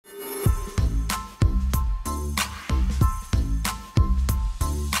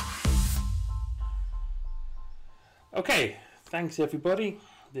Okay, thanks everybody.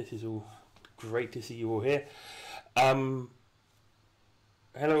 This is all great to see you all here. Hello,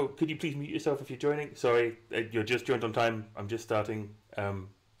 could you please mute yourself if you're joining? Sorry, you're just joined on time. I'm just starting.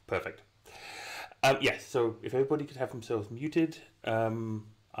 Perfect. Yes, so if everybody could have themselves muted,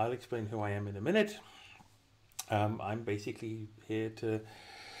 I'll explain who I am in a minute. I'm basically here to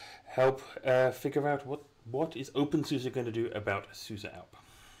help figure out what is openSUSE going to do about SUSE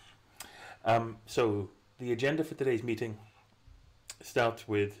ALP. So the agenda for today's meeting starts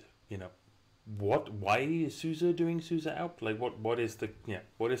with, why is SUSE doing SUSE ALP? Like, what is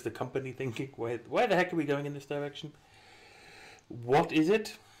the company thinking? Where the heck are we going in this direction? What is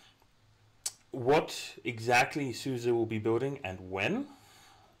it? What exactly SUSE will be building and when?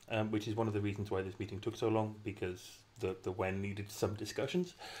 Which is one of the reasons why this meeting took so long, because the when needed some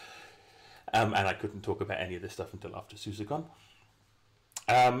discussions. And I couldn't talk about any of this stuff until after SUSECon.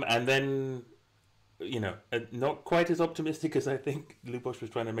 And then, not quite as optimistic as I think Lubosh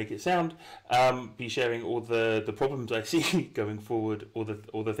was trying to make it sound, be sharing all the problems I see going forward, all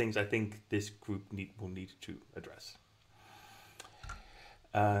the things I think this group will need to address.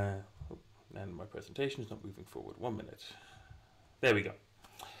 And my presentation is not moving forward. 1 minute. There we go.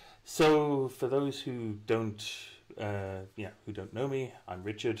 So for those who don't know me, I'm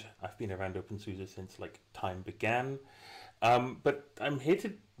Richard. I've been around openSUSE since time began. But I'm here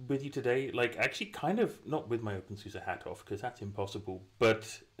with you today, actually kind of not with my openSUSE hat off, because that's impossible,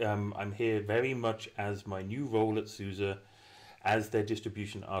 but I'm here very much as my new role at SUSE, as their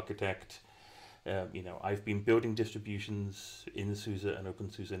distribution architect. I've been building distributions in SUSE and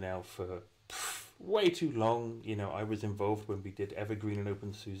openSUSE now for way too long. I was involved when we did Evergreen and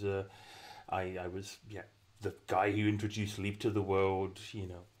openSUSE. I was the guy who introduced Leap to the world.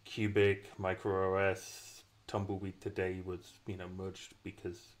 Cubic, MicroOS, Tumbleweed today was merged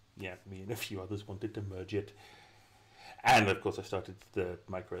because me and a few others wanted to merge it. And of course I started the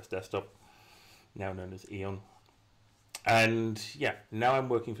MicroOS desktop, now known as Eon. And now I'm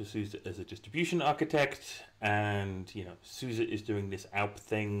working for SUSE as a distribution architect, and SUSE is doing this ALP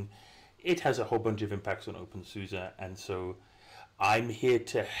thing. It has a whole bunch of impacts on openSUSE, and so I'm here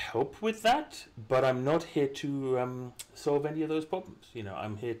to help with that, but I'm not here to solve any of those problems.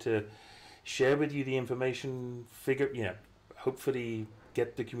 I'm here to share with you the information, hopefully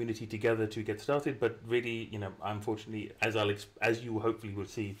get the community together to get started. But really, unfortunately, as you hopefully will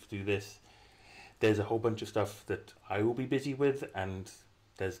see through this, there's a whole bunch of stuff that I will be busy with, and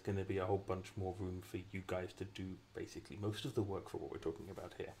there's going to be a whole bunch more room for you guys to do basically most of the work for what we're talking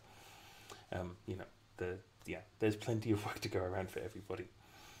about here. There's plenty of work to go around for everybody.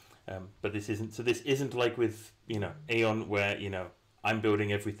 But this isn't like with Aeon, where I'm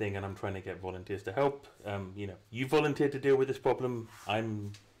building everything and I'm trying to get volunteers to help. You volunteered to deal with this problem.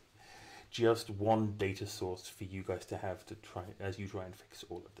 I'm just one data source for you guys to have to try as you try and fix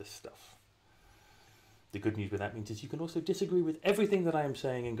all of this stuff. The good news with that means is you can also disagree with everything that I am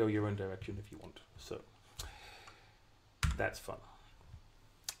saying and go your own direction if you want. So that's fun.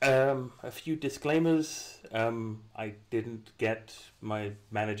 A few disclaimers. I didn't get my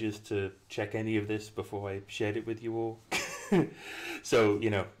managers to check any of this before I shared it with you all. So,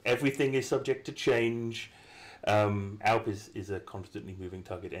 everything is subject to change. ALP is a constantly moving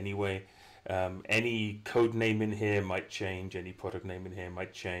target anyway. Any code name in here might change. Any product name in here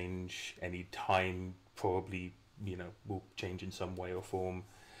might change. Any time probably, will change in some way or form.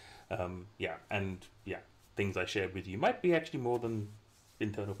 Things I shared with you might be actually more than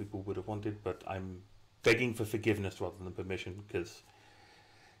internal people would have wanted, but I'm begging for forgiveness rather than permission, because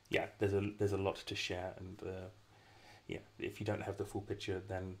there's a lot to share, and if you don't have the full picture,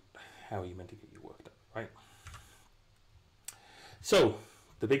 then how are you meant to get your work done, right? So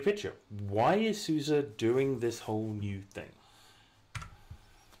the big picture: why is SUSE doing this whole new thing?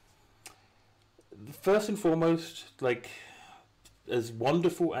 First and foremost, as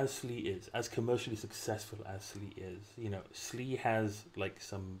wonderful as SLE is, as commercially successful as SLE is, SLE has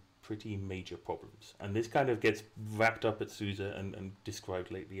some pretty major problems, and this kind of gets wrapped up at SUSE and described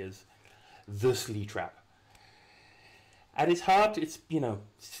lately as the SLE trap. At its heart, it's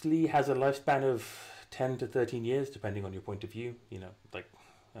SLE has a lifespan of 10 to 13 years, depending on your point of view.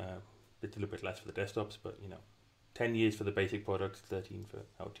 A little bit less for the desktops, but 10 years for the basic product, 13 for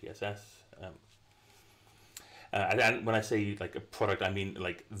LTSS. And when I say a product, I mean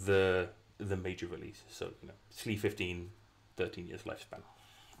the major release. So SLE 15, 13 years lifespan.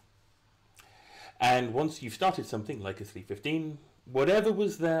 And once you've started something like a SLE 15, whatever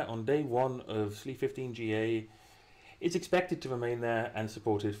was there on day one of SLE 15 GA is expected to remain there and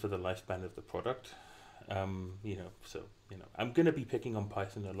supported for the lifespan of the product. I'm going to be picking on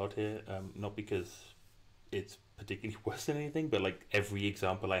Python a lot here, not because it's particularly worse than anything, but like every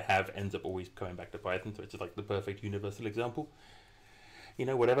example I have ends up always coming back to Python, so it's just like the perfect universal example. You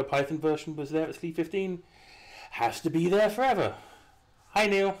know, whatever Python version was there at SLE 15 has to be there forever. Hi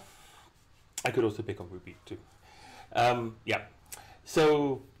Neil. I could also pick on Ruby too. Yeah.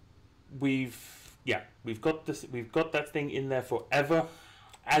 So we've got that thing in there forever.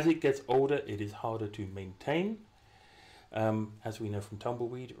 As it gets older, it is harder to maintain. As we know from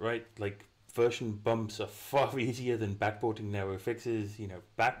Tumbleweed, right? Like version bumps are far easier than backporting narrow fixes. You know,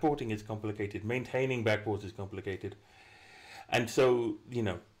 backporting is complicated. Maintaining backports is complicated. And so, you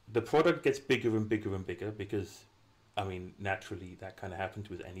know, the product gets bigger and bigger and bigger because, I mean, naturally that kind of happens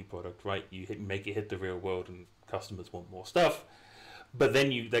with any product, right? You make it hit the real world and customers want more stuff. But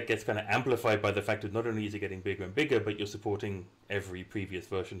then that gets kind of amplified by the fact that not only is it getting bigger and bigger, but you're supporting every previous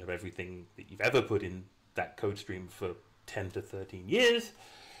version of everything that you've ever put in that code stream for 10 to 13 years.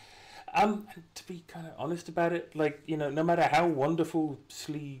 And to be kind of honest about it, like, you know, no matter how wonderful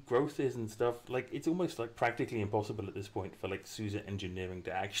SLE growth is and stuff, like, it's almost like practically impossible at this point for like SUSE engineering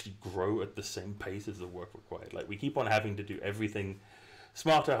to actually grow at the same pace as the work required. Like, we keep on having to do everything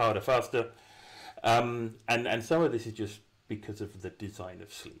smarter, harder, faster. And some of this is just because of the design of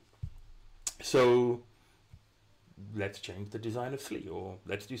SLE. So let's change the design of SLE, or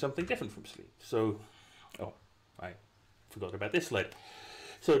let's do something different from SLE. So, oh, I forgot about this slide.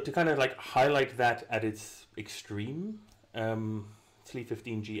 So to kind of like highlight that at its extreme, SLE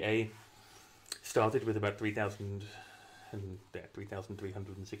 15 GA started with about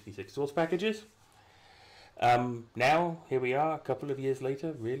 3,366 source packages. Now, here we are, a couple of years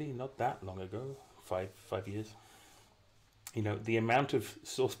later, really not that long ago, five years. You know, the amount of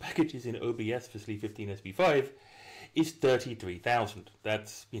source packages in OBS for SLE 15 SP5 is 33,000.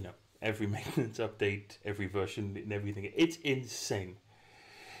 That's, you know, every maintenance update, every version and everything. It's insane.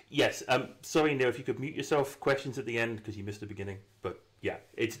 Yes, sorry Neil, if you could mute yourself, questions at the end because you missed the beginning. But yeah,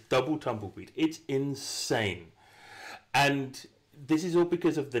 it's double Tumbleweed. It's insane. And this is all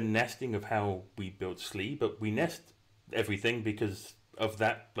because of the nesting of how we build SLE, but we nest everything because of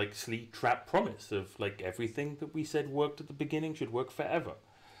that like SLE trap promise of like everything that we said worked at the beginning should work forever.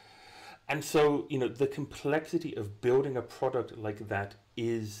 And so, you know, the complexity of building a product like that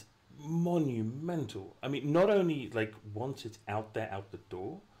is monumental. I mean, not only like once it's out there, out the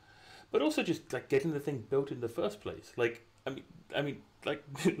door, but also just like getting the thing built in the first place. Like, I mean, like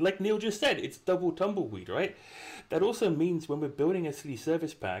like Neil just said, it's double Tumbleweed, right? That also means when we're building a SLE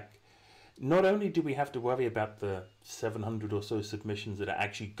service pack, not only do we have to worry about the 700 or so submissions that are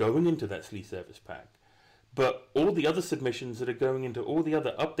actually going into that SLE service pack, but all the other submissions that are going into all the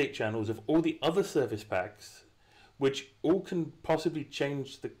other update channels of all the other service packs, which all can possibly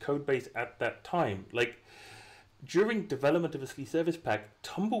change the code base at that time. Like, during development of a SLE service pack,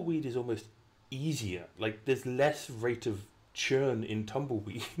 Tumbleweed is almost easier. Like, there's less rate of churn in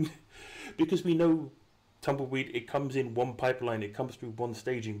Tumbleweed because we know Tumbleweed, it comes in one pipeline, it comes through one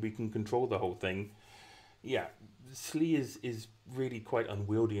staging, we can control the whole thing. Yeah, SLE is really quite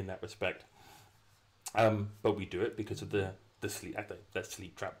unwieldy in that respect. But we do it because of the SLE, that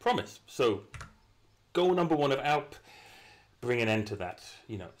SLE trap promise. So, goal number one of ALP, bring an end to that.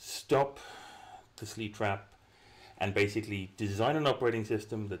 You know, stop the SLE trap and basically design an operating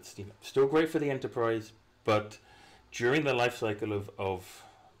system that's, you know, still great for the enterprise, but during the life cycle of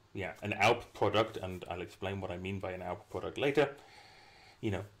an ALP product, and I'll explain what I mean by an ALP product later,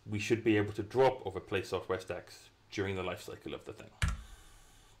 you know, we should be able to drop or replace software stacks during the life cycle of the thing.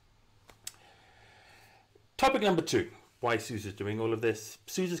 Topic number 2, why SUSE is doing all of this.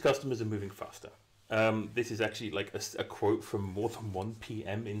 SUSE's customers are moving faster. This is actually like a quote from more than one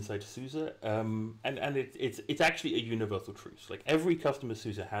PM inside SUSE, and it's actually a universal truth. Like, every customer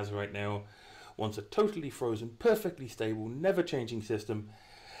SUSE has right now wants a totally frozen, perfectly stable, never changing system,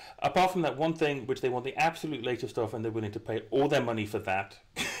 apart from that one thing which they want the absolute latest stuff, and they're willing to pay all their money for that,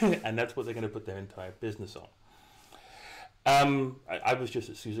 and that's what they're going to put their entire business on. I was just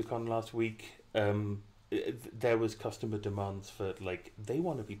at SUSECon last week. There was customer demands for, like, they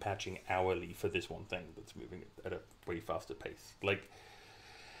want to be patching hourly for this one thing that's moving at a way faster pace. Like,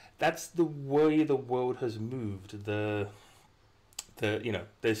 that's the way the world has moved. You know,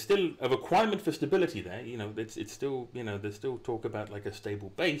 there's still a requirement for stability there. You know, it's still, you know, there's still talk about like a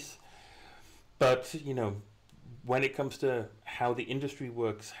stable base, but, you know, when it comes to how the industry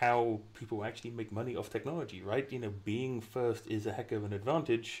works, how people actually make money off technology, right? You know, being first is a heck of an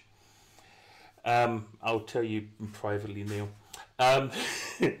advantage. I'll tell you privately, Neil.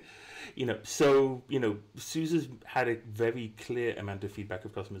 So, SUSE's had a very clear amount of feedback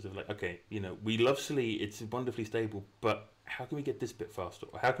of customers of like, okay, we love SLE, it's wonderfully stable, but how can we get this bit faster?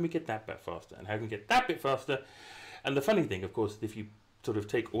 Or how can we get that bit faster? And how can we get that bit faster? And the funny thing, of course, if you sort of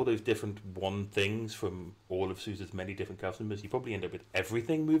take all those different one things from all of SUSE's many different customers, you probably end up with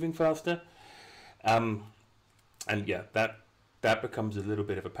everything moving faster. And yeah, that becomes a little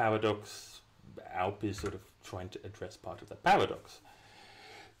bit of a paradox. ALP is sort of trying to address part of that paradox.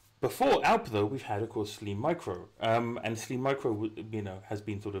 Before ALP, though, we've had, of course, SLE Micro, and SLE Micro, has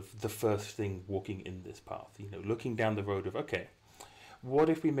been sort of the first thing walking in this path. Looking down the road of, okay, what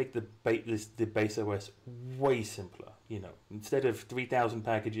if we make the base OS way simpler? Instead of 3,000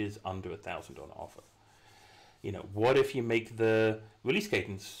 packages, under 1,000 on offer. What if you make the release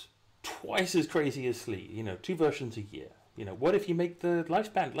cadence twice as crazy as SLE? 2 versions a year. What if you make the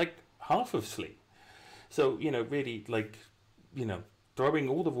lifespan like half of SLE? So really throwing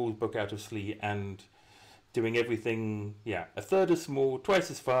all the rule book out of SLE and doing everything, a third as small, twice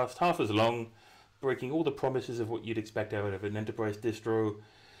as fast, half as long, breaking all the promises of what you'd expect out of an enterprise distro,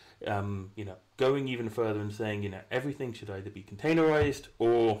 going even further and saying, everything should either be containerized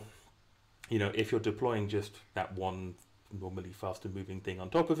or, if you're deploying just that one normally faster moving thing on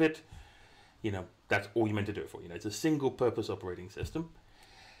top of it, that's all you're meant to do it for. It's a single purpose operating system.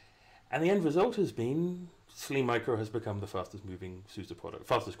 And the end result has been SLE Micro has become the fastest moving SUSE product,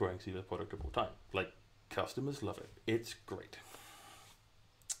 fastest growing SUSE product of all time. Like, customers love it. It's great.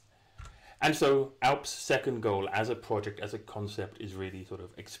 And so ALP's second goal as a project, as a concept, is really sort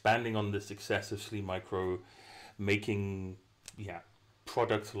of expanding on the success of SLE Micro, making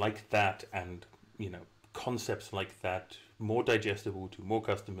products like that and concepts like that more digestible to more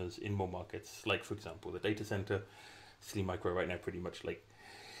customers in more markets. Like, for example, the data center. SLE Micro right now pretty much like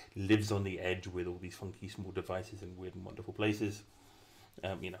lives on the edge with all these funky small devices in weird and wonderful places.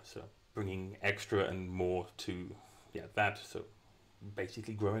 So bringing extra and more to that. So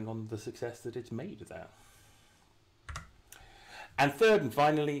basically growing on the success that it's made there. And third and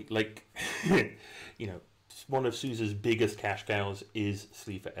finally, one of SUSE's biggest cash cows is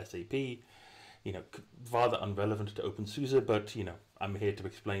SLE for SAP. Rather unrelevant to openSUSE, but I'm here to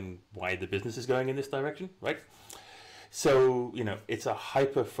explain why the business is going in this direction, right? So, it's a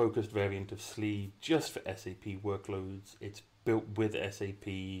hyper-focused variant of SLE just for SAP workloads. It's built with SAP,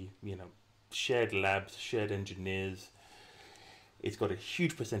 shared labs, shared engineers. It's got a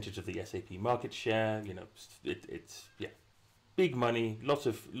huge percentage of the SAP market share. It's big money, lots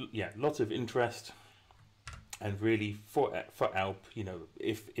of interest, and really for ALP,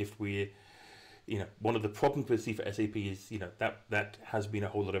 if we're one of the problems with SLE for SAP is, that has been a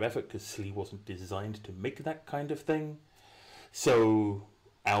whole lot of effort because SLE wasn't designed to make that kind of thing. So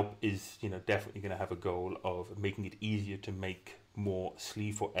ALP is, definitely going to have a goal of making it easier to make more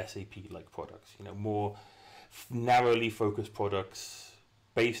SLE for SAP-like products, more narrowly focused products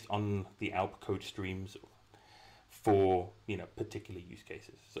based on the ALP code streams for, particular use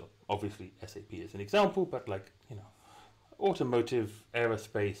cases. So obviously SAP is an example, but automotive,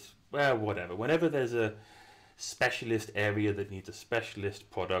 aerospace, well, whatever. Whenever there's a specialist area that needs a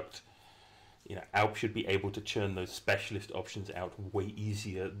specialist product, ALP should be able to churn those specialist options out way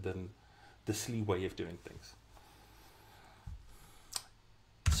easier than the SLE way of doing things.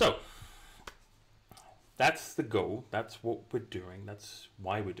 So that's the goal. That's what we're doing. That's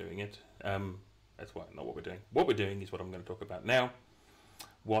why we're doing it. That's why, not what we're doing. What we're doing is what I'm going to talk about now.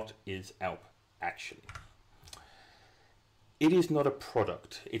 What is ALP actually? It is not a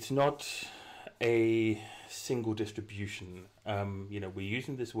product. It's not a single distribution. We're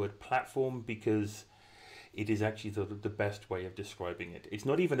using this word platform because it is actually the best way of describing it. It's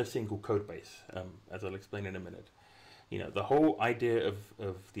not even a single code base, as I'll explain in a minute. The whole idea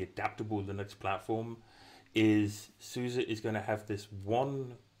of the adaptable Linux platform is SUSE is going to have this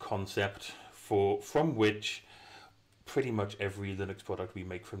one concept from which pretty much every Linux product we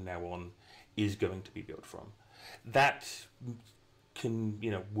make from now on is going to be built from. That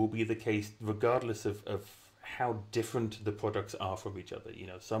will be the case regardless of how different the products are from each other.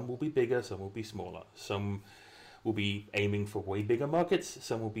 Some will be bigger, some will be smaller, some will be aiming for way bigger markets,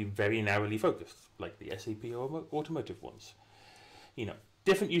 some will be very narrowly focused, like the SAP or automotive ones.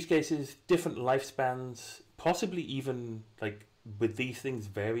 Different use cases, different lifespans, possibly even with these things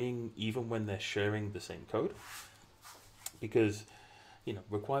varying even when they're sharing the same code, because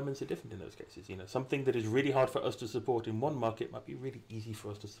requirements are different in those cases. Something that is really hard for us to support in one market might be really easy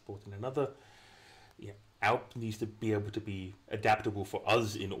for us to support in another. ALP needs to be able to be adaptable for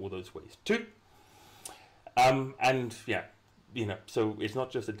us in all those ways too. So it's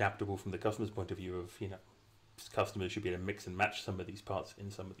not just adaptable from the customer's point of view of, customers should be able to mix and match some of these parts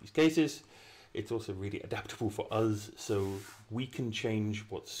in some of these cases. It's also really adaptable for us, so we can change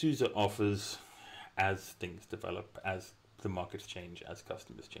what SUSE offers as things develop, as the markets change, as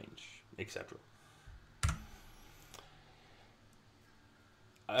customers change, etc.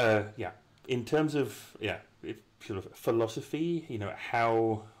 In terms of sort of philosophy,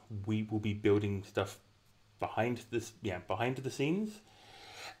 how we will be building stuff behind the scenes.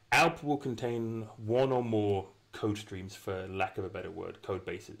 ALP will contain one or more code streams, for lack of a better word, code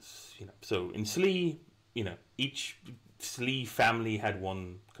bases. So in SLE, each SLE family had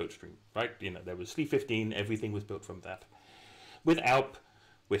one code stream, right? There was SLE 15, everything was built from that. With ALP,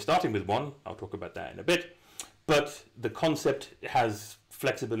 we're starting with one. I'll talk about that in a bit. But the concept has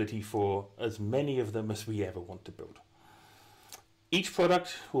flexibility for as many of them as we ever want to build. Each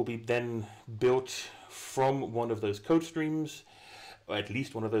product will be then built from one of those code streams, or at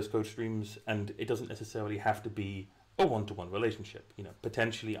least one of those code streams, and it doesn't necessarily have to be a one-to-one relationship.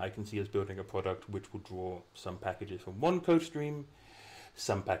 Potentially I can see us building a product which will draw some packages from one code stream,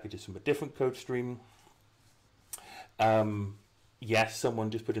 some packages from a different code stream. Yes,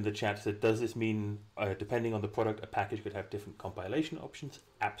 someone just put in the chat, said, does this mean, depending on the product, a package could have different compilation options?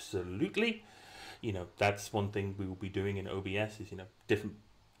 Absolutely. That's one thing we will be doing in OBS is, different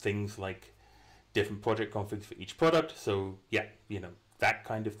things like different project configs for each product. So yeah, that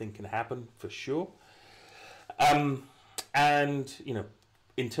kind of thing can happen for sure. And,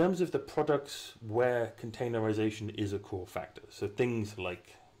 in terms of the products where containerization is a core factor, so things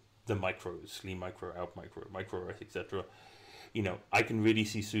like the micros, SLE micro, ALP micro, microOS, etc., I can really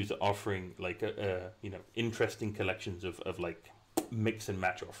see SUSE offering like interesting collections of like mix and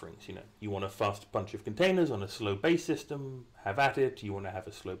match offerings. You want a fast bunch of containers on a slow base system, have at it. You want to have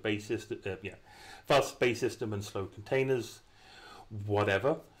a slow base system, fast base system and slow containers,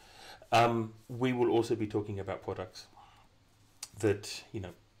 whatever. We will also be talking about products that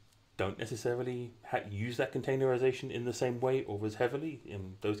don't necessarily use that containerization in the same way or as heavily.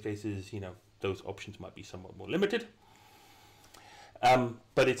 In those cases, those options might be somewhat more limited.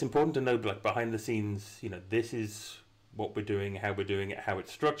 But it's important to know, like, behind the scenes, this is what we're doing, how we're doing it, how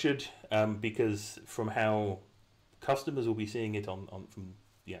it's structured, because from how customers will be seeing it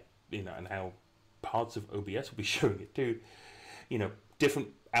and how parts of OBS will be showing it too, different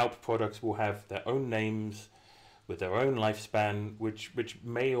ALP products will have their own names with their own lifespan, which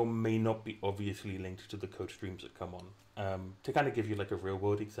may or may not be obviously linked to the code streams that come on. To kind of give you like a real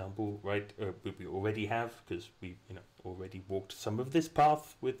world example, right? We already have, because we already walked some of this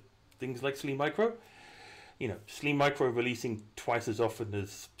path with things like SLE micro. SLE micro releasing twice as often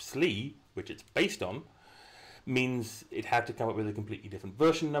as SLE, which it's based on, means it had to come up with a completely different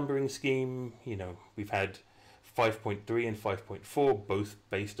version numbering scheme. We've had 5.3 and 5.4 both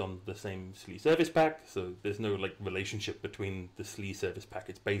based on the same SLE service pack, so there's no like relationship between the SLE service pack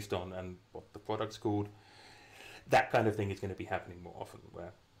it's based on and what the product's called. That kind of thing is going to be happening more often,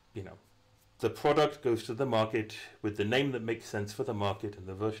 where the product goes to the market with the name that makes sense for the market and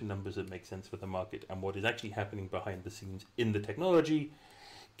the version numbers that make sense for the market, and what is actually happening behind the scenes in the technology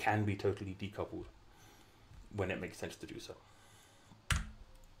can be totally decoupled when it makes sense to do so.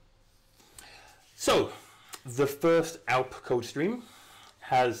 So the first ALP code stream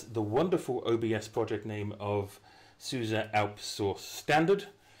has the wonderful OBS project name of SUSE ALP source standard,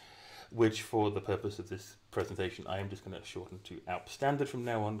 which for the purpose of this presentation I am just going to shorten to ALP standard from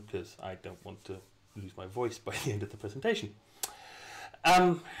now on, because I don't want to lose my voice by the end of the presentation.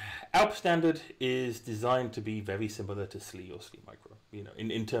 ALP standard is designed to be very similar to SLE or SLE micro,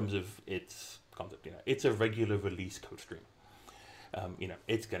 in terms of its concept. It's a regular release code stream.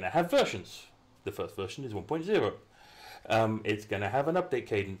 It's going to have versions. The first version is 1.0. It's going to have an update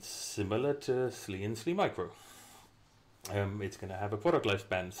cadence similar to SLE and SLE micro. It's going to have a product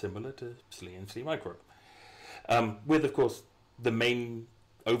lifespan similar to SLE and SLE micro. With, of course, the main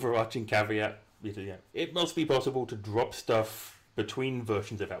overarching caveat, it must be possible to drop stuff between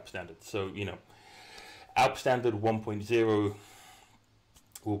versions of ALP standard. So, ALP standard 1.0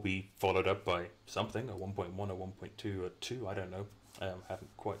 will be followed up by something, a 1.1 or 1.2 or 2, I don't know.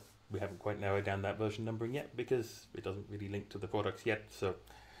 We haven't quite narrowed down that version numbering yet, because it doesn't really link to the products yet. So,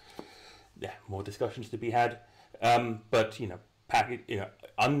 yeah, more discussions to be had. But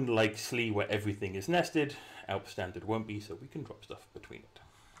unlike SLE where everything is nested, ALP standard won't be, so we can drop stuff between it.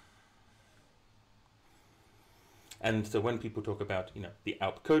 And so when people talk about the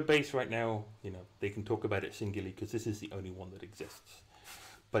ALP code base right now, they can talk about it singularly because this is the only one that exists.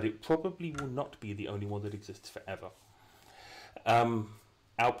 But it probably will not be the only one that exists forever.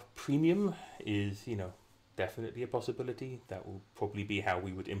 ALP Premium is definitely a possibility. That will probably be how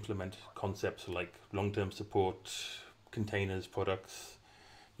we would implement concepts like long-term support, containers, products,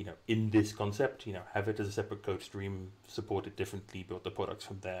 in this concept, have it as a separate code stream, support it differently, build the products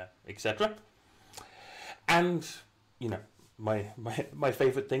from there, etc. And, my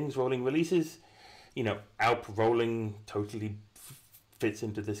favorite things, rolling releases, ALP rolling totally fits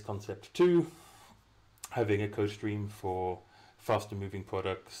into this concept too. Having a code stream for faster moving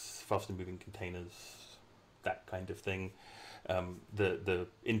products, faster moving containers, that kind of thing. The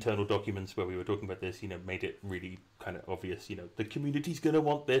internal documents where we were talking about this, made it really kind of obvious, the community's going to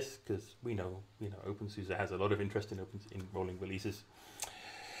want this, because we know, openSUSE has a lot of interest in rolling releases.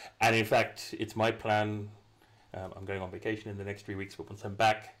 And in fact, it's my plan, I'm going on vacation in the next 3 weeks, but once I'm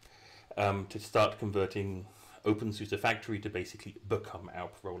back, to start converting openSUSE Factory to basically become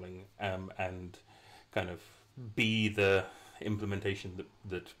ALP rolling, and kind of be the implementation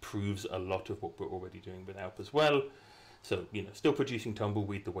that proves a lot of what we're already doing with ALP as well. So, still producing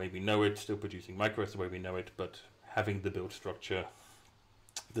Tumbleweed the way we know it, still producing micros the way we know it, but having the build structure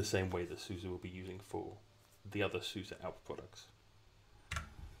the same way that SUSE will be using for the other SUSE ALP products.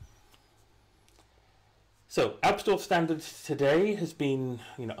 So, ALP Store standard today has been,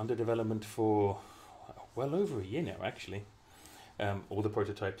 under development for well over a year now, actually. All the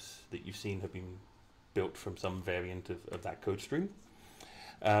prototypes that you've seen have been built from some variant of that code stream.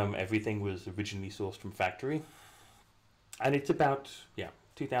 Everything was originally sourced from Factory. And it's about,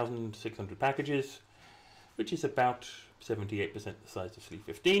 2,600 packages, which is about 78% the size of SLE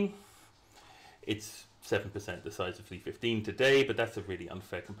 15. It's 7% the size of SLE 15 today, but that's a really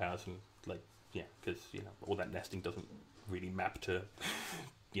unfair comparison, because, all that nesting doesn't really map to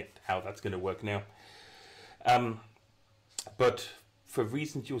how that's going to work now. But for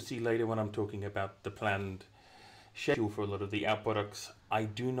reasons you'll see later when I'm talking about the planned schedule for a lot of the ALP products, I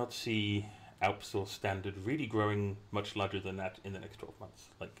do not see ALP source standard really growing much larger than that in the next 12 months.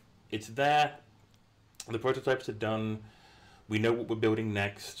 It's there, the prototypes are done, we know what we're building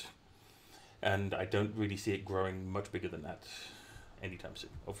next, and I don't really see it growing much bigger than that anytime soon.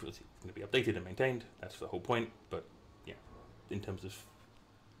 Obviously, it's going to be updated and maintained, that's the whole point, but in terms of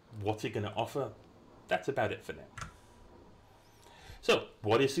what's it going to offer, that's about it for now. So,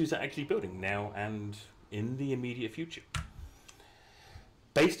 what is SUSE actually building now and in the immediate future?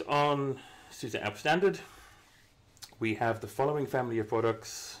 Based on SUSE ALP standard, we have the following family of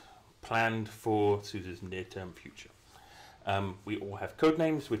products planned for SUSE's near-term future. We all have code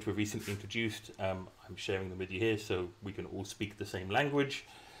names which were recently introduced. I'm sharing them with you here so we can all speak the same language.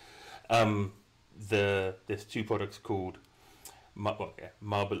 There's two products called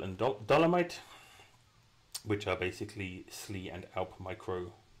Marble and Dolomite, which are basically SLE and ALP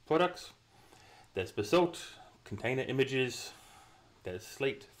micro products. There's Basalt, container images. There's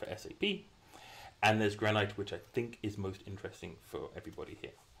Slate for SAP, and there's Granite, which I think is most interesting for everybody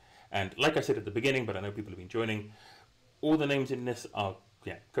here. And like I said at the beginning, but I know people have been joining, all the names in this are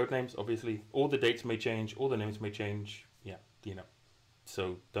code names, obviously. All the dates may change, all the names may change,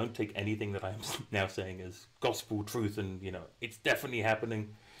 So don't take anything that I'm now saying as gospel truth and, it's definitely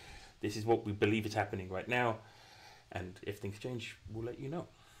happening. This is what we believe is happening right now, and if things change, we'll let you know.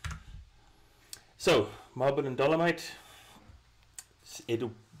 So, Marble and Dolomite.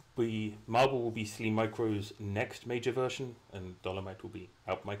 Marble will be SLE Micro's next major version, and Dolomite will be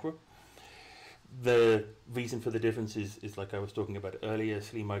ALP Micro. The reason for the difference is like I was talking about earlier,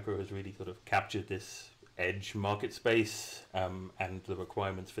 SLE Micro has really sort of captured this edge market space, and the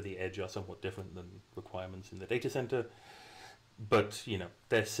requirements for the edge are somewhat different than requirements in the data center. But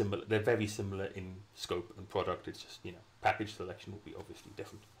they're similar. They're very similar in scope and product. It's just package selection will be obviously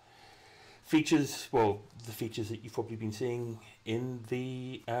different. Features, well, the features that you've probably been seeing in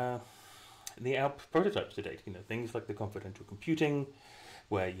the ALP prototypes to date. Things like the confidential computing,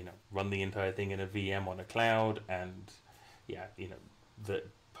 where run the entire thing in a VM on a cloud, and the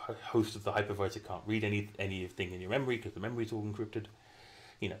host of the hypervisor can't read anything in your memory because the memory is all encrypted.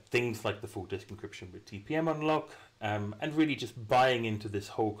 Things like the full disk encryption with TPM unlock, and really just buying into this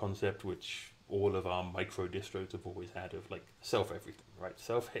whole concept, which all of our micro distros have always had, of self-everything, right?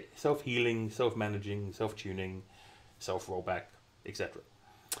 Self-healing, self-managing, self-tuning, self-rollback, etc.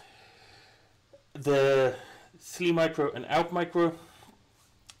 The SLE Micro and ALP Micro,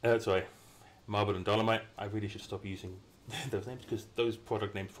 Marble and Dolomite, I really should stop using those names because those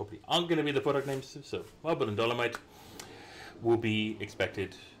product names probably aren't going to be the product names. So Marble and Dolomite will be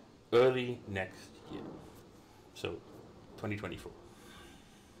expected early next year, so 2024.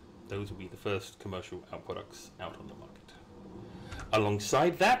 Those will be the first commercial ALP products out on the market.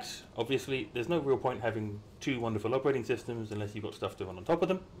 Alongside that, obviously, there's no real point having two wonderful operating systems unless you've got stuff to run on top of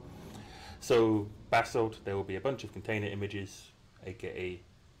them. So Basalt, there will be a bunch of container images, aka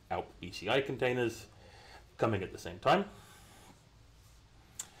ALP BCI containers, coming at the same time.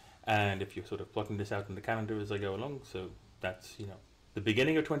 And if you're sort of plotting this out in the calendar as I go along, so that's, you know, the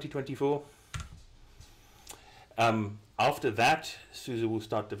beginning of 2024. After that, SUSE will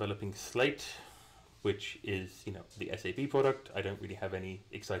start developing Slate, which is, you know, the SAP product. I don't really have any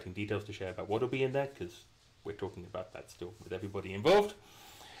exciting details to share about what will be in there, because we're talking about that still with everybody involved.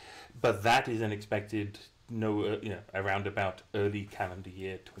 But that is an expected, around about early calendar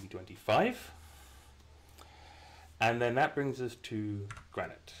year 2025. And then that brings us to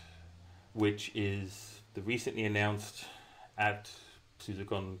Granite, which is the recently announced at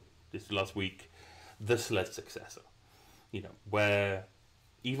SUSECon this last week, the SLES successor. You know, where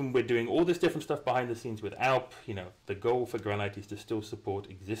even we're doing all this different stuff behind the scenes with ALP, you know, the goal for Granite is to still support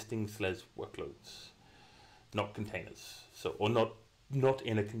existing SLES workloads, not containers. So, or not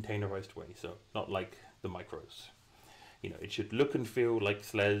in a containerized way, so not like the micros. You know, it should look and feel like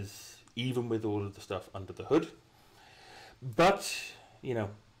SLES, even with all of the stuff under the hood. But, you know,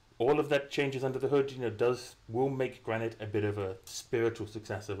 all of that changes under the hood, you know, will make Granite a bit of a spiritual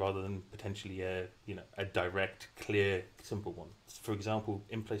successor rather than potentially a direct, clear, simple one. For example,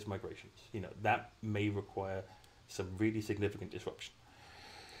 in-place migrations, you know, that may require some really significant disruption.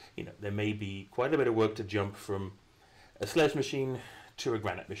 You know, there may be quite a bit of work to jump from a SLES machine to a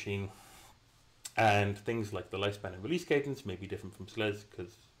Granite machine, and things like the lifespan and release cadence may be different from SLES,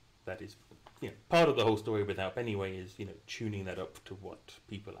 because that is, you know, part of the whole story with ALP anyway, is, you know, tuning that up to what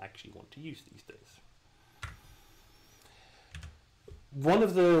people actually want to use these days. One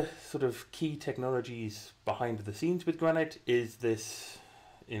of the sort of key technologies behind the scenes with Granite is this,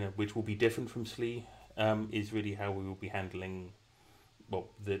 you know, which will be different from SLE, is really how we will be handling, well,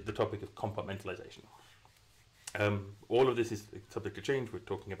 the topic of compartmentalization. All of this is subject to change. We're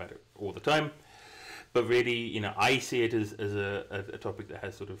talking about it all the time, but really, you know, I see it as a topic that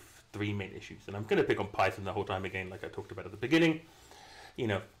has sort of three main issues, and I'm going to pick on Python the whole time again, like I talked about at the beginning. You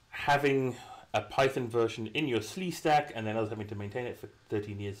know, having a Python version in your SLE stack and then us having to maintain it for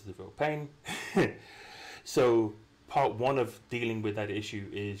 13 years is a real pain. So part one of dealing with that issue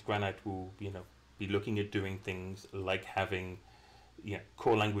is Granite will, you know, be looking at doing things like having, you know,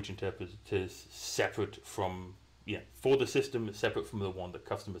 core language interpreters separate from, for the system, separate from the one that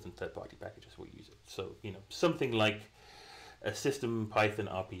customers and third-party packages will use it. So, you know, something like a system Python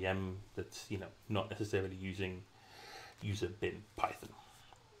RPM that's, you know, not necessarily using user bin Python.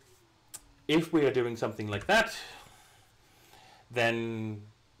 If we are doing something like that, then,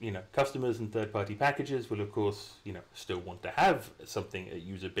 you know, customers and third-party packages will, of course, you know, still want to have something at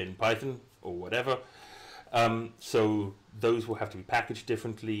user bin Python or whatever. So those will have to be packaged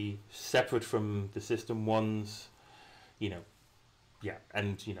differently, separate from the system ones, you know,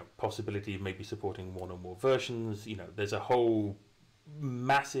 and, you know, possibility of maybe supporting one or more versions. You know, there's a whole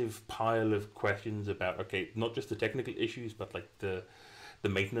massive pile of questions about, okay, not just the technical issues, but like the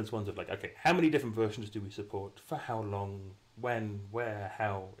maintenance ones of like, okay, how many different versions do we support, for how long, when, where,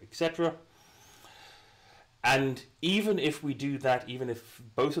 how, etc. And even if we do that, even if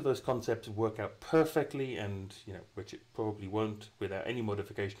both of those concepts work out perfectly, and, you know, which it probably won't without any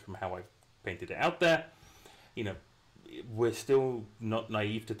modification from how I've painted it out there, you know, we're still not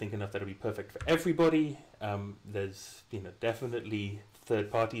naive to think enough that it'll be perfect for everybody. There's, you know, definitely third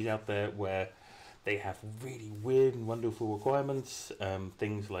parties out there where they have really weird and wonderful requirements.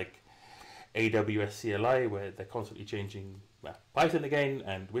 Things like AWS CLI, where they're constantly changing Python again,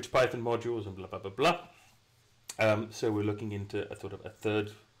 and which Python modules, and blah, blah, blah, blah. So we're looking into a sort of a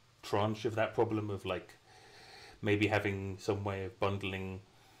third tranche of that problem of like maybe having some way of bundling,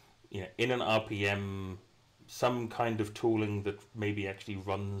 you know, in an RPM, some kind of tooling that maybe actually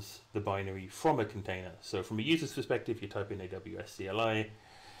runs the binary from a container. So from a user's perspective, you type in AWS CLI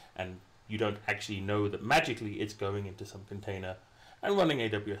and you don't actually know that magically it's going into some container and running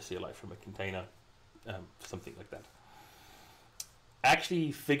AWS CLI from a container, something like that.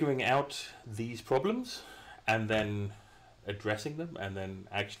 Actually figuring out these problems and then addressing them and then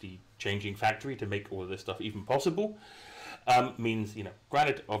actually changing factory to make all of this stuff even possible means, you know,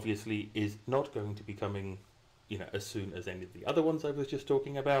 Granite obviously is not going to be coming, you know, as soon as any of the other ones I was just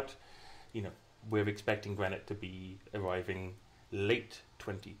talking about. You know, we're expecting Granite to be arriving late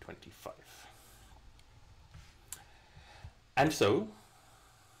 2025. And so,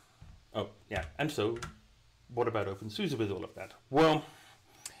 what about openSUSE with all of that? Well,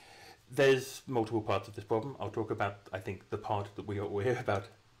 there's multiple parts of this problem. I'll talk about, I think, the part that we'll hear about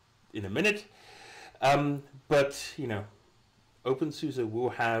in a minute. But, you know, openSUSE will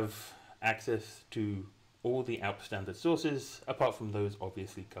have access to all the ALP standard sources, apart from those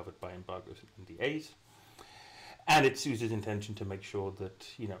obviously covered by embargoes and NDAs. And it's SUSE's intention to make sure that,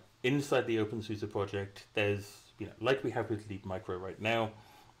 inside the openSUSE project, there's, like we have with Leap Micro right now,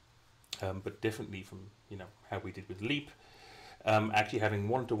 but differently from, how we did with Leap, actually having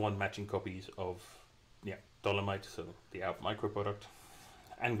one-to-one matching copies of, Dolomite, so the ALP Micro product,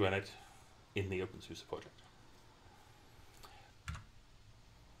 and Granite in the openSUSE project.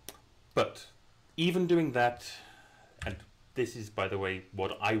 But even doing that, and this is, by the way,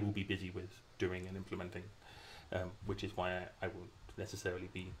 what I will be busy with doing and implementing, which is why I won't necessarily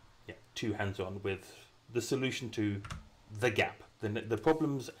be too hands-on with the solution to the gap, the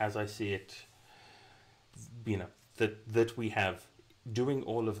problems as I see it, that we have doing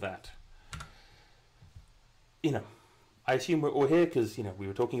all of that. I assume we're all here because, we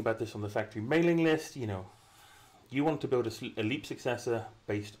were talking about this on the factory mailing list, you want to build a Leap successor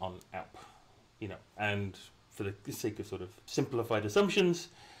based on ALP, and for the sake of sort of simplified assumptions,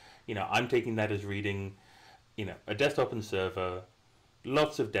 I'm taking that as reading, a desktop and server,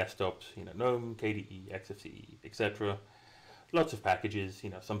 lots of desktops, GNOME, KDE, XFCE, etc. Lots of packages,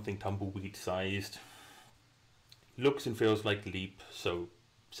 something tumbleweed sized, looks and feels like Leap, so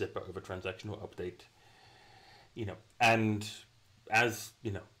zipper over transactional update, and as,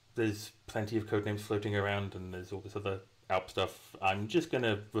 there's plenty of code names floating around and there's all this other ALP stuff, I'm just going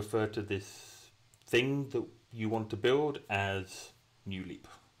to refer to this thing that you want to build as New Leap.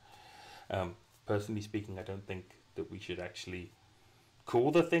 Personally speaking, I don't think that we should actually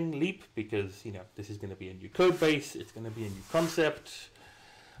call the thing Leap because, this is going to be a new code base, it's going to be a new concept.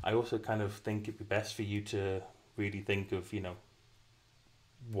 I also kind of think it'd be best for you to really think of,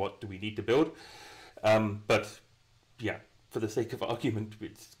 what do we need to build? But yeah, for the sake of argument,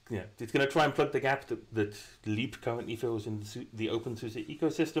 it's going to try and plug the gap that Leap currently fills in the openSUSE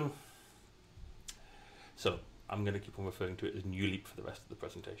ecosystem. So I'm going to keep on referring to it as New Leap for the rest of the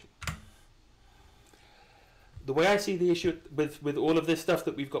presentation. The way I see the issue with all of this stuff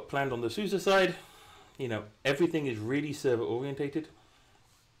that we've got planned on the SUSE side, everything is really server orientated.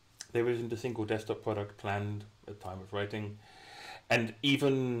 There isn't a single desktop product planned at the time of writing. And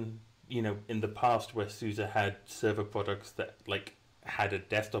even, in the past where SUSE had server products that had a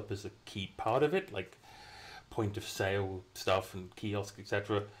desktop as a key part of it, like point of sale stuff and kiosk,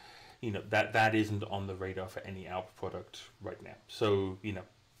 etc., that isn't on the radar for any ALP product right now. So,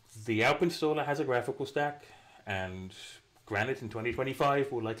 the ALP installer has a graphical stack, and Granite in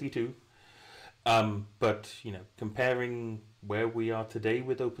 2025 will likely too. But, comparing where we are today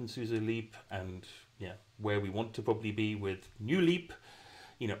with openSUSE Leap and where we want to probably be with New Leap,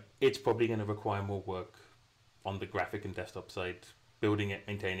 it's probably going to require more work on the graphic and desktop side, building it,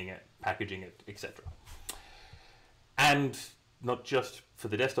 maintaining it, packaging it, etc. And not just for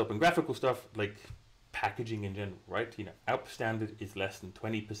the desktop and graphical stuff, like packaging in general, right? ALP standard is less than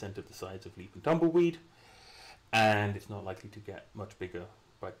 20% of the size of Leap and Tumbleweed, and it's not likely to get much bigger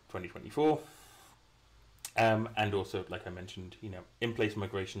by 2024. And also, like I mentioned, in-place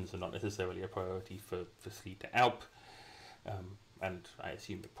migrations are not necessarily a priority for SLE to ALP, and I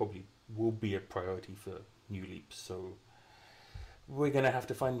assume it probably will be a priority for New Leap. So we're going to have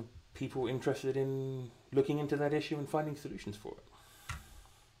to find people interested in looking into that issue and finding solutions for it.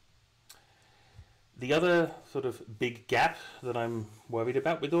 The other sort of big gap that I'm worried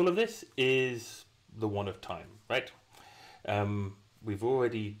about with all of this is the one of time, right? We've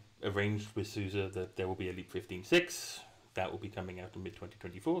already arranged with SUSE that there will be a Leap 15.6. That will be coming out in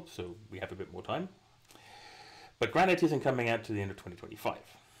mid-2024, so we have a bit more time. But Granite isn't coming out to the end of 2025.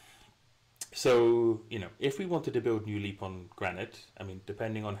 So, if we wanted to build New Leap on Granite, I mean,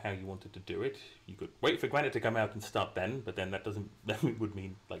 depending on how you wanted to do it, you could wait for Granite to come out and start then, but then that would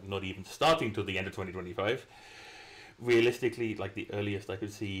mean not even starting till the end of 2025. Realistically, the earliest I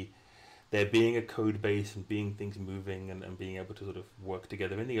could see there being a code base and being things moving and being able to sort of work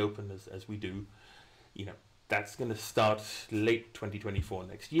together in the open as we do, that's going to start late 2024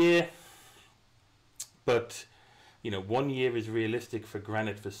 next year. But, 1 year is realistic for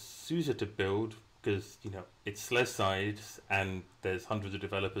Granite for SUSE to build because, it's SLES size and there's hundreds of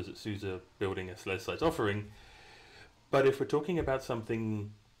developers at SUSE building a SLES size offering. But if we're talking about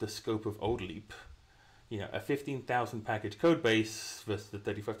something the scope of old Leap, a 15,000 package code base versus the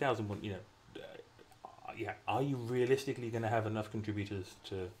 35,000 one, are you realistically going to have enough contributors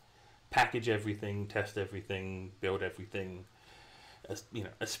to package everything, test everything, build everything,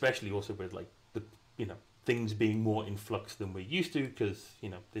 especially also with the, things being more in flux than we're used to, because,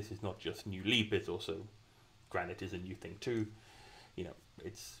 this is not just New Leap, it's also Granite is a new thing too,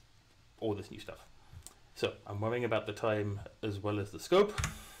 it's all this new stuff. So I'm worrying about the time as well as the scope.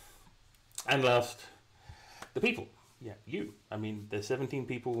 And last, The people, yeah, you. I mean, there's 17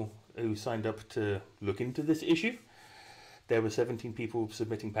 people who signed up to look into this issue. There were 17 people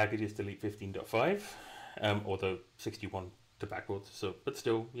submitting packages to LEAP 15.5, although 61 to backwards. So, but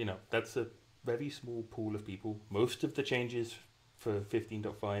still, you know, that's a very small pool of people. Most of the changes for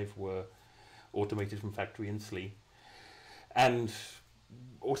 15.5 were automated from factory in SLE. And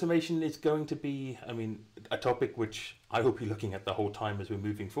automation is going to be, I mean, a topic which I hope you're looking at the whole time as we're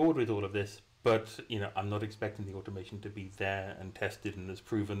moving forward with all of this. But, you know, I'm not expecting the automation to be there and tested and as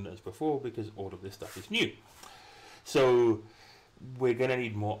proven as before, because all of this stuff is new. So we're going to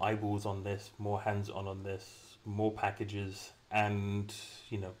need more eyeballs on this, more hands-on this, more packages, and,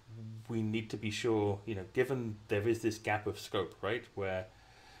 you know, we need to be sure, you know, given there is this gap of scope, right, where,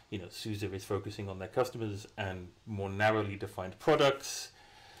 you know, SUSE is focusing on their customers and more narrowly defined products,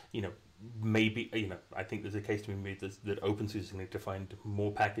 you know, maybe, you know, I think there's a case to be made that openSUSE is going to find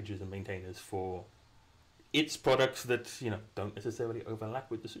more packages and maintainers for its products that, you know, don't necessarily overlap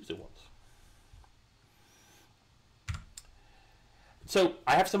with the SUSE ones. So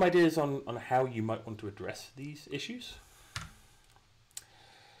I have some ideas on how you might want to address these issues.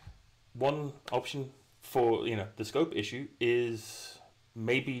 One option for, you know, the scope issue is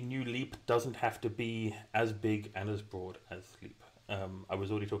maybe new LEAP doesn't have to be as big and as broad as LEAP. I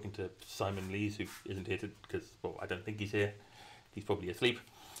was already talking to Simon Lees, who isn't here because, well, I don't think he's here. He's probably asleep.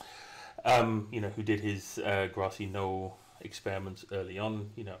 You know, who did his grassy knoll experiments early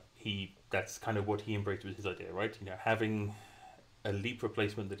on. You know, that's kind of what he embraced with his idea, right? You know, having a LEAP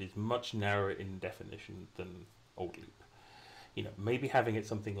replacement that is much narrower in definition than old LEAP. You know, maybe having it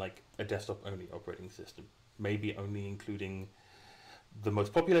something like a desktop-only operating system, maybe only including the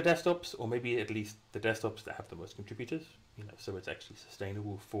most popular desktops, or maybe at least the desktops that have the most contributors, you know, so it's actually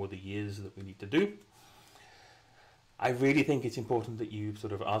sustainable for the years that we need to do. I really think it's important that you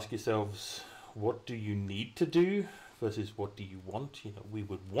sort of ask yourselves, what do you need to do versus what do you want? You know, we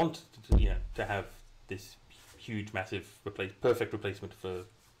would want to, you know, to have this huge, massive, perfect replacement for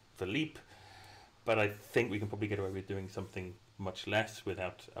LEAP, but I think we can probably get away with doing something much less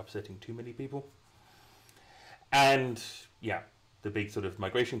without upsetting too many people. And yeah, the big sort of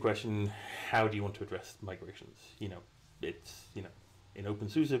migration question, how do you want to address migrations? You know, it's, you know, in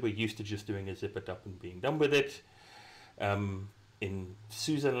openSUSE, we're used to just doing a zip it up and being done with it. In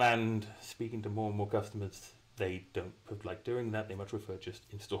SUSE land, speaking to more and more customers, they don't like doing that. They much prefer just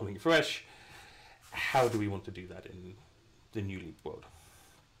installing fresh. How do we want to do that in the new LEAP world?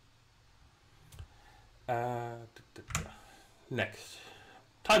 Next,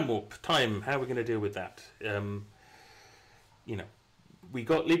 time warp, time, how are we going to deal with that? You know, we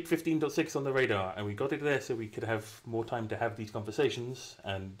got LEAP 15.6 on the radar, and we got it there so we could have more time to have these conversations,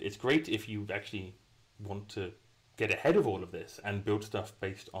 and it's great if you actually want to get ahead of all of this and build stuff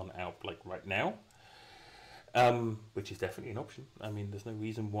based on ALP like right now, which is definitely an option. I mean, there's no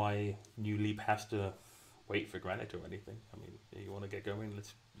reason why new LEAP has to wait for Granite or anything. I mean, you want to get going,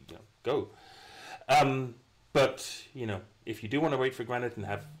 let's, you know, go. But, you know, if you do want to wait for Granite and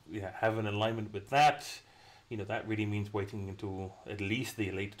have, you know, have an alignment with that, you know, that really means waiting until at least the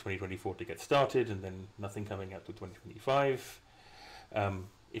late 2024 to get started, and then nothing coming out to 2025.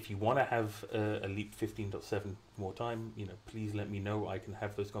 If you want to have a LEAP 15.7 more time, you know, please let me know. I can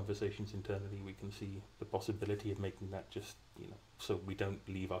have those conversations internally. We can see the possibility of making that just, you know, so we don't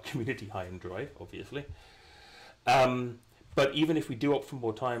leave our community high and dry, obviously. But even if we do opt for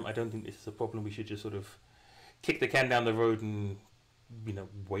more time, I don't think this is a problem. We should just sort of kick the can down the road and, you know,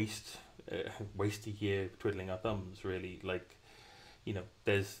 waste a year twiddling our thumbs, really. Like, you know,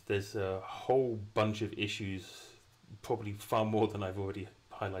 there's a whole bunch of issues, probably far more than I've already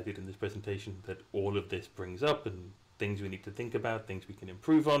highlighted in this presentation, that all of this brings up, and things we need to think about, things we can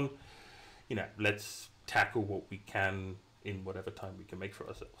improve on. You know, let's tackle what we can in whatever time we can make for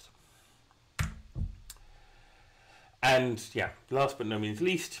ourselves. And yeah, last but no means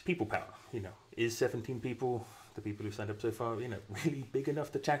least, people power. You know, is 17 people, the people who signed up so far, you know, really big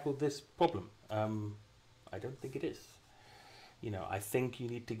enough to tackle this problem? I don't think it is. You know, I think you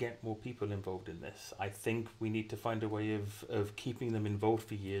need to get more people involved in this. I think we need to find a way of keeping them involved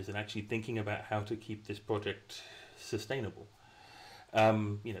for years and actually thinking about how to keep this project sustainable.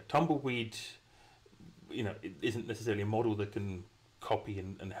 You know, Tumbleweed, you know, it isn't necessarily a model that can copy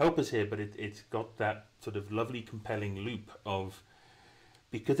and help us here, but it's got that sort of lovely, compelling loop of,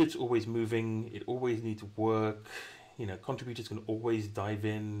 because it's always moving, it always needs work, you know, contributors can always dive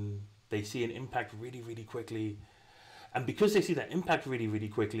in, they see an impact really, really quickly. And because they see that impact really, really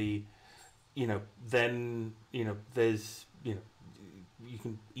quickly, you know, then, you know, there's, you know, you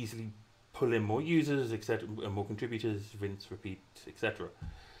can easily pull in more users, etc., more contributors, rinse, repeat, etc.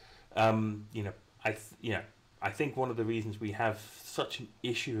 You know, yeah, I think one of the reasons we have such an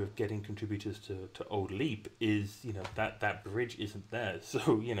issue of getting contributors to old Leap is, that bridge isn't there.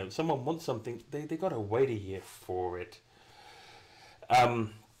 So, someone wants something, they got to wait a year for it.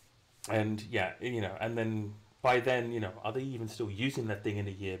 And yeah, and then by then, are they even still using that thing in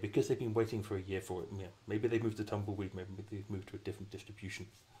a year because they've been waiting for a year for it? Yeah, maybe they've moved to Tumbleweed, maybe they've moved to a different distribution.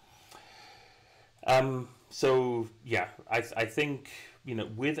 So yeah, I think,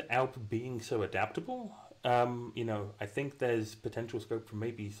 with ALP being so adaptable, I think there's potential scope for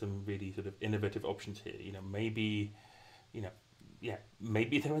maybe some really sort of innovative options here. Maybe,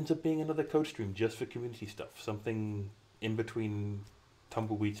 maybe there ends up being another code stream just for community stuff, something in between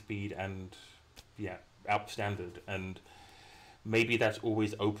Tumbleweed speed and ALP standard, and maybe that's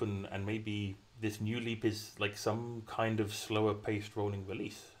always open, and maybe this new Leap is like some kind of slower paced rolling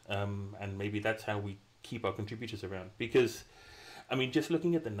release, and maybe that's how we keep our contributors around. Because, I mean, just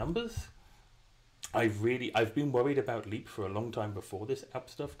looking at the numbers, I've been worried about Leap for a long time before this ALP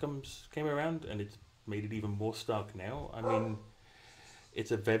stuff came around, and it's made it even more stark now. I mean,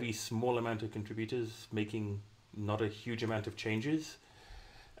 it's a very small amount of contributors making not a huge amount of changes,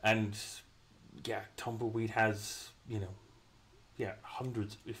 and Tumbleweed has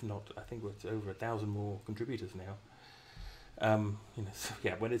hundreds, if not, I think it's over 1,000 more contributors now. So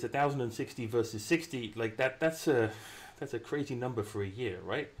when it's 1,060 versus 60, like that's a crazy number for a year,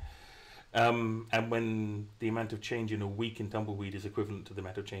 right? And when the amount of change in a week in Tumbleweed is equivalent to the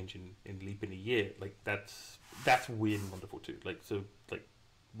amount of change in Leap in a year, like that's weird and wonderful too.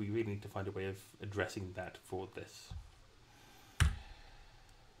 We really need to find a way of addressing that for this.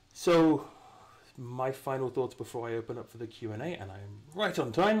 So my final thoughts before I open up for the Q&A, and I'm right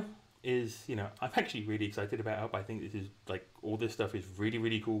on time, is, I'm actually really excited about ALP. I think this is, all this stuff is really,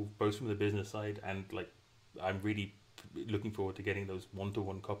 really cool, both from the business side, and, I'm really looking forward to getting those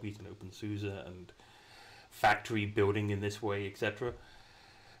one-to-one copies in openSUSE and factory building in this way, etc.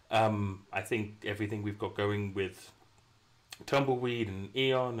 I think everything we've got going with Tumbleweed and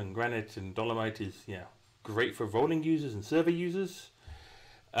Eon and Granite and Dolomite is, great for rolling users and server users.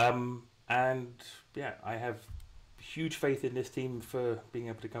 And I have huge faith in this team for being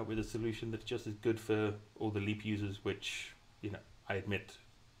able to come up with a solution that's just as good for all the Leap users, which, I admit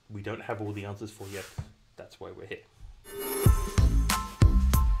we don't have all the answers for yet. That's why we're here.